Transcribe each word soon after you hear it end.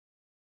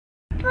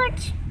But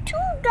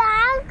two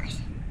dogs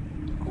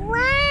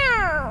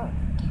growled.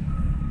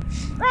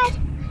 But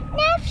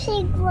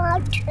Nancy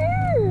growled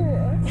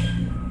too.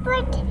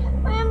 But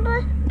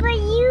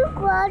you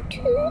growled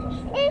too,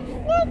 and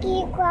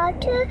Nicky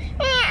growled too,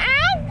 and I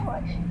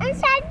growled. And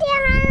so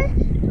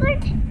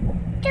but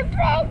the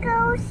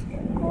Pringles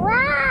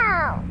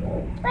growled.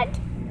 But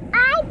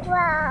I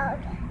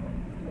growled.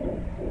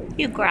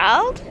 You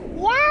growled?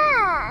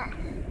 Yeah.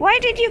 Why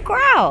did you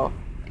growl?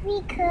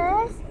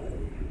 Because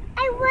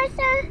I was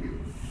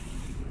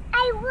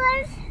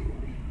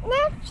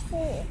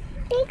Nancy.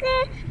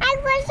 Because I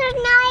was a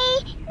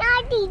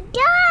naughty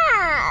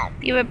dog.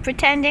 You were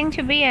pretending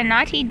to be a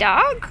naughty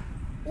dog?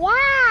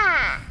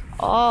 Yeah.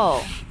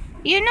 Oh.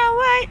 You know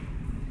what?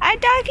 Our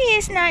doggy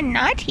is not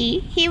naughty.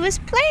 He was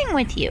playing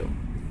with you.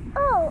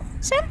 Oh.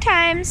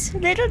 Sometimes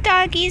little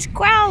doggies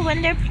growl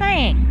when they're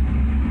playing.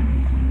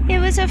 It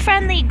was a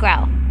friendly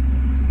growl.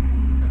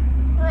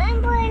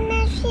 Remember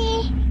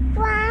Nancy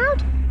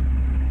growled?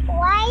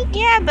 Right?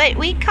 Yeah, but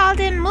we called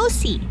him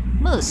Moosi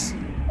Mousse.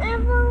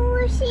 Remember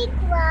Moosi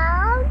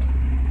growled?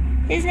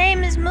 His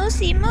name is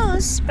Moosi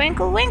Mousse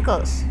Sprinkle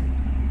Winkles.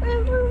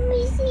 Remember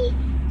Moosi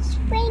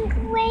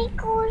Sprinkle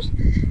Winkles?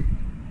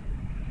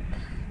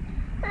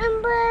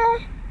 Remember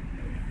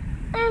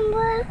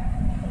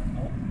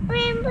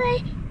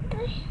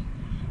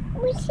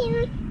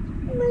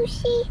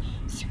Moosi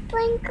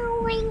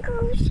Sprinkle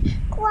Winkles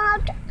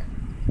growled.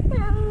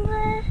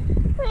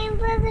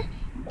 Remember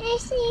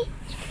Nancy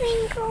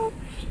Sprinkle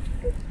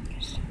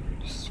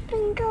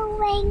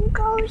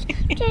Winkles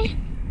just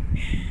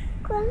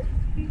growled.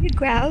 You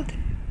growled?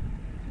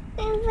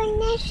 Remember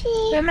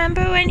Nancy?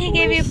 Remember when he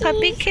gave you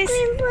puppy kisses?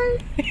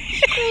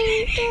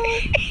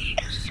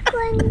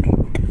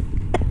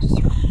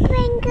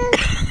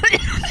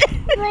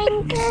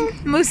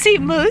 Moosi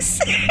Mousse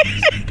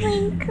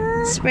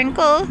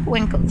Sprinkle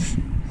Winkles.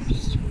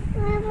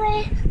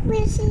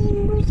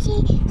 Moosi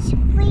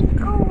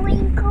Sprinkle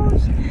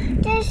Winkles.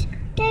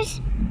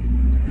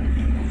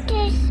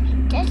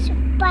 Does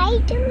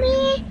bite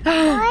me?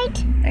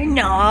 Bite?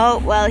 No,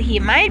 well, he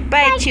might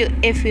bite you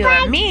if you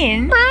are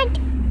mean.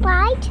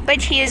 Bite.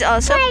 But he is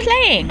also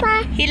playing.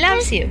 He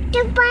loves you.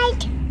 Does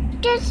bite?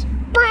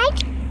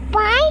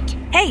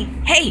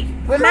 Hey,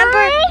 remember?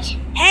 Bite?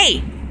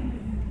 Hey,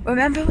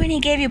 remember when he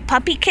gave you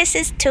puppy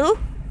kisses too?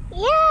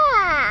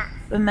 Yeah.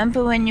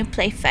 Remember when you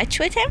play fetch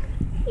with him?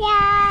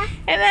 Yeah.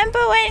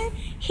 Remember when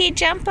he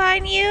jumped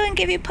on you and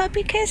give you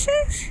puppy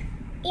kisses?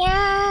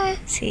 Yeah.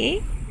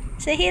 See?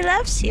 So he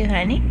loves you,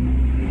 honey.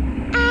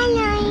 I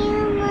love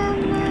you,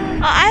 Mama.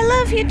 Oh, I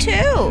love you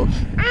too.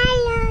 I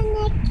love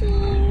Nicky.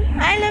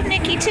 I love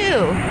Nikki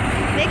too.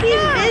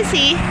 Nikki's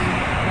busy.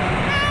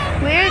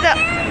 We're the...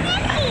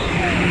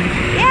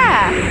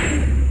 Yeah.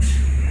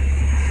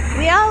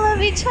 We all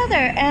love each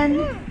other and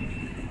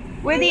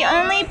we're the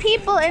only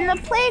people in the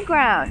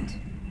playground.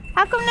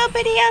 How come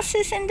nobody else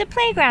is in the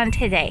playground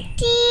today?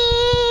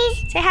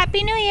 Cheese. Say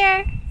Happy New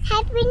Year.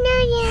 Happy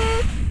New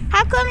Year.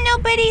 How come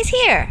nobody's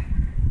here?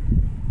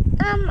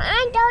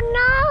 I don't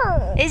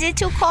know. Is it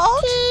too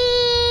cold?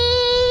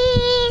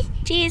 Cheese.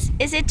 Cheese,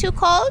 is it too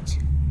cold?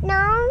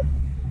 No.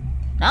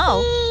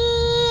 No.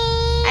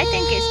 Cheese. I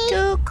think it's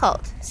too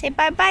cold. Say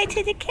bye-bye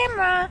to the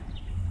camera.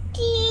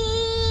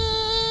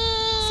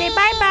 Cheese. Say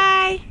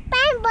bye-bye.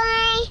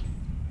 Bye-bye.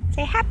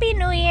 Say Happy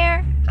New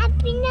Year.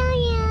 Happy New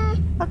Year.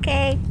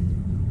 Okay.